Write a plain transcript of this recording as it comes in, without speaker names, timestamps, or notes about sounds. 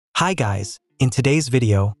Hi guys, in today's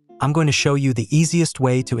video, I'm going to show you the easiest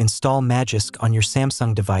way to install Magisk on your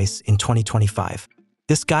Samsung device in 2025.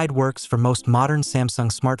 This guide works for most modern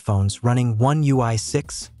Samsung smartphones running One UI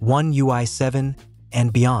 6, One UI 7,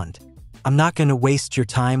 and beyond. I'm not going to waste your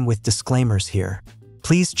time with disclaimers here.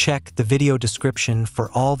 Please check the video description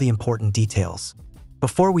for all the important details.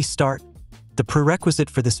 Before we start, the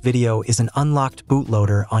prerequisite for this video is an unlocked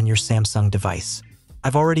bootloader on your Samsung device.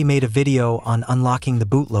 I've already made a video on unlocking the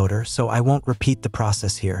bootloader, so I won't repeat the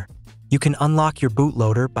process here. You can unlock your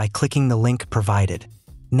bootloader by clicking the link provided.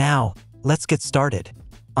 Now, let's get started.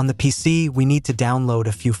 On the PC, we need to download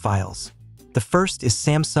a few files. The first is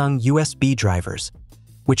Samsung USB drivers,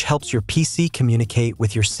 which helps your PC communicate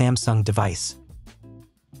with your Samsung device.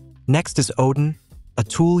 Next is Odin, a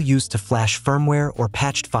tool used to flash firmware or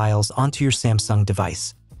patched files onto your Samsung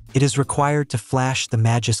device. It is required to flash the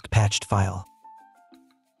Magisk patched file.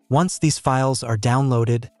 Once these files are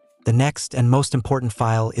downloaded, the next and most important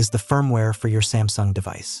file is the firmware for your Samsung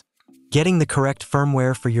device. Getting the correct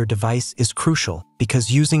firmware for your device is crucial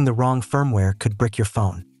because using the wrong firmware could brick your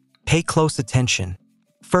phone. Pay close attention.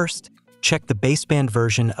 First, check the baseband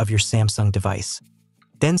version of your Samsung device.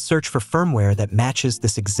 Then search for firmware that matches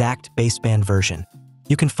this exact baseband version.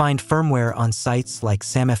 You can find firmware on sites like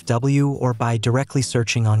SamFW or by directly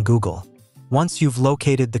searching on Google. Once you've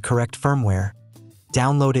located the correct firmware,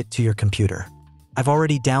 download it to your computer. I've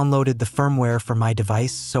already downloaded the firmware for my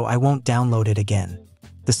device, so I won't download it again.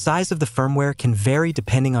 The size of the firmware can vary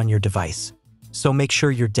depending on your device, so make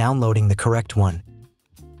sure you're downloading the correct one.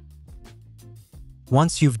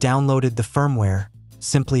 Once you've downloaded the firmware,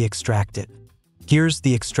 simply extract it. Here's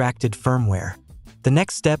the extracted firmware. The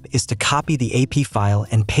next step is to copy the AP file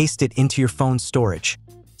and paste it into your phone's storage.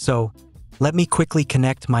 So, let me quickly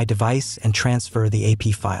connect my device and transfer the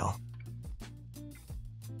AP file.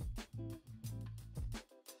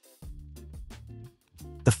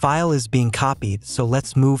 The file is being copied, so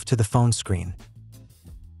let's move to the phone screen.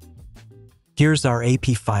 Here's our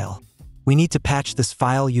AP file. We need to patch this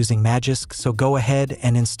file using Magisk, so go ahead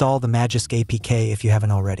and install the Magisk APK if you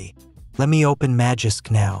haven't already. Let me open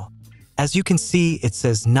Magisk now. As you can see, it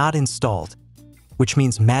says not installed, which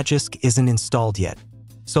means Magisk isn't installed yet.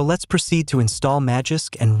 So let's proceed to install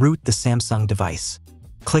Magisk and root the Samsung device.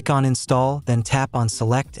 Click on Install, then tap on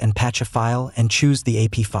Select and Patch a File and choose the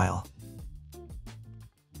AP file.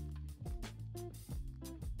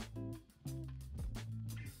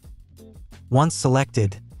 Once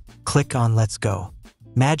selected, click on Let's Go.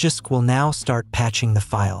 Magisk will now start patching the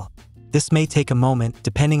file. This may take a moment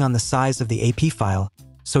depending on the size of the AP file,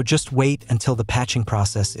 so just wait until the patching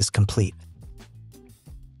process is complete.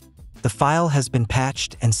 The file has been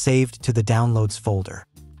patched and saved to the Downloads folder.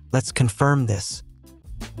 Let's confirm this.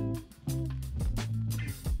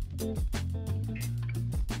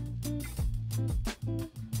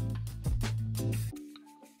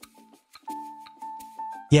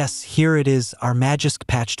 Yes, here it is, our Magisk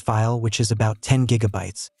patched file, which is about 10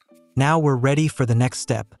 gigabytes. Now we're ready for the next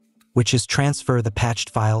step, which is transfer the patched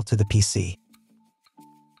file to the PC.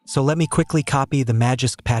 So let me quickly copy the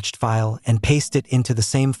Magisk patched file and paste it into the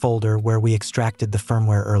same folder where we extracted the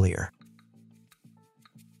firmware earlier.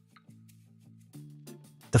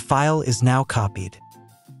 The file is now copied.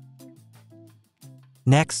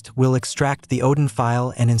 Next, we'll extract the Odin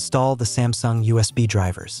file and install the Samsung USB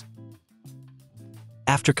drivers.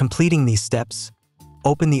 After completing these steps,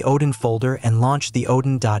 open the Odin folder and launch the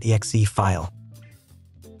odin.exe file.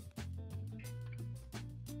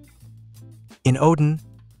 In Odin,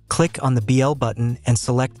 click on the BL button and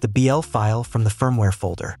select the BL file from the firmware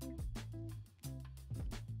folder.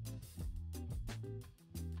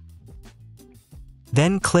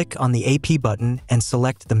 Then click on the AP button and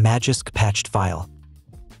select the Magisk patched file.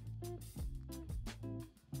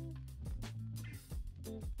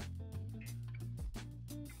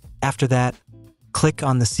 After that, click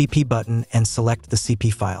on the CP button and select the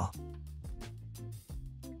CP file.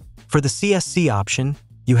 For the CSC option,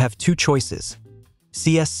 you have two choices,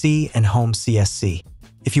 CSC and Home CSC.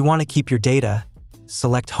 If you want to keep your data,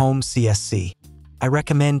 select Home CSC. I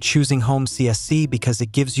recommend choosing Home CSC because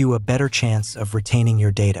it gives you a better chance of retaining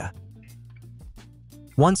your data.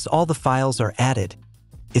 Once all the files are added,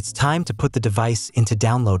 it's time to put the device into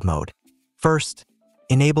download mode. First,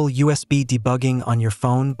 enable USB debugging on your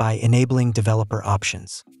phone by enabling developer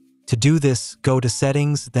options. To do this, go to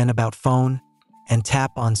Settings, then About Phone, and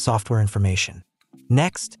tap on Software Information.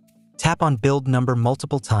 Next, tap on Build Number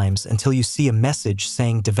multiple times until you see a message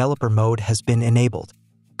saying Developer Mode has been enabled.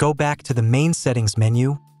 Go back to the main Settings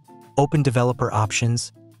menu, open Developer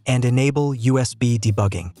Options, and enable USB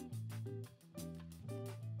debugging.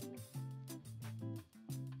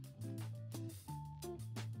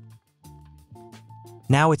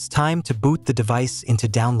 Now it's time to boot the device into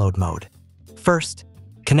download mode. First,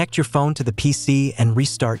 connect your phone to the PC and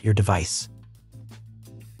restart your device.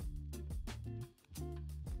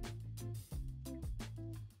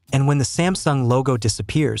 And when the Samsung logo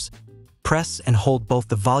disappears, press and hold both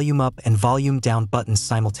the volume up and volume down buttons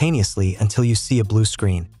simultaneously until you see a blue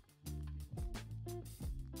screen.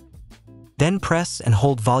 Then press and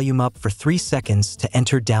hold volume up for 3 seconds to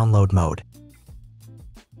enter download mode.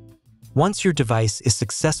 Once your device is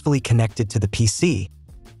successfully connected to the PC,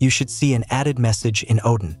 you should see an added message in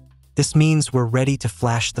Odin. This means we're ready to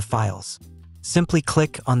flash the files. Simply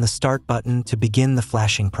click on the Start button to begin the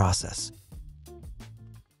flashing process.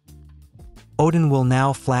 Odin will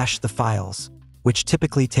now flash the files, which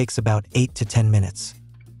typically takes about 8 to 10 minutes.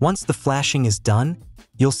 Once the flashing is done,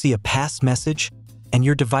 you'll see a pass message, and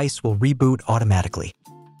your device will reboot automatically.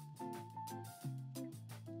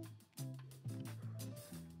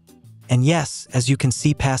 And yes, as you can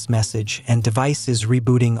see, pass message and device is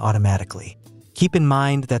rebooting automatically. Keep in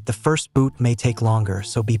mind that the first boot may take longer,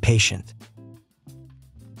 so be patient.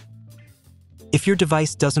 If your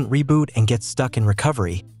device doesn't reboot and gets stuck in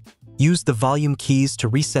recovery, use the volume keys to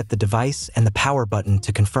reset the device and the power button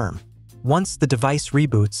to confirm. Once the device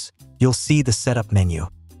reboots, you'll see the setup menu,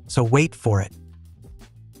 so wait for it.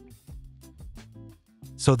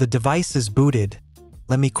 So the device is booted.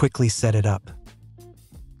 Let me quickly set it up.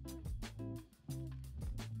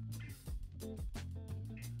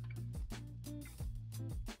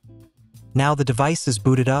 Now the device is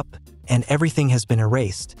booted up and everything has been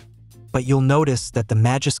erased, but you'll notice that the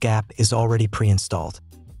Magisk app is already pre-installed.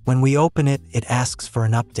 When we open it, it asks for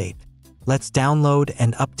an update. Let's download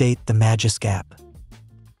and update the Magisk app.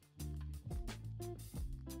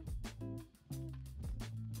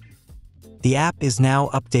 The app is now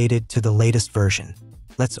updated to the latest version.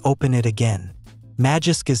 Let's open it again.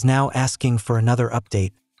 Magisk is now asking for another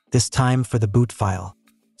update, this time for the boot file.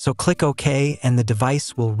 So click OK and the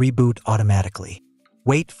device will reboot automatically.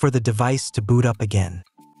 Wait for the device to boot up again.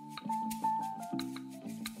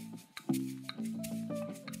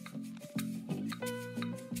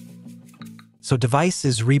 So device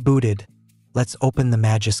is rebooted. Let's open the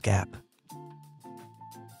Magisk app.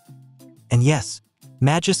 And yes,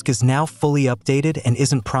 Magisk is now fully updated and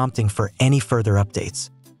isn't prompting for any further updates.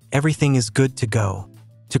 Everything is good to go.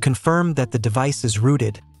 To confirm that the device is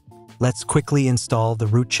rooted, let's quickly install the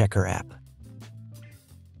Root Checker app.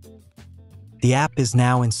 The app is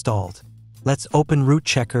now installed. Let's open Root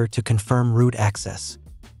Checker to confirm root access.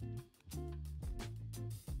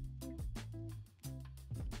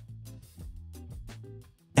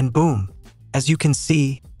 And boom! As you can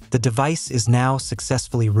see, the device is now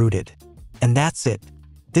successfully rooted. And that's it.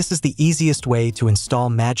 This is the easiest way to install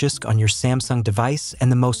Magisk on your Samsung device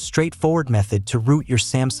and the most straightforward method to root your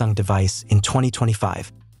Samsung device in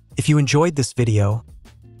 2025. If you enjoyed this video,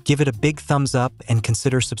 give it a big thumbs up and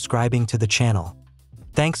consider subscribing to the channel.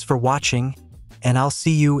 Thanks for watching, and I'll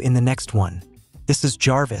see you in the next one. This is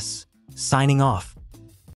Jarvis, signing off.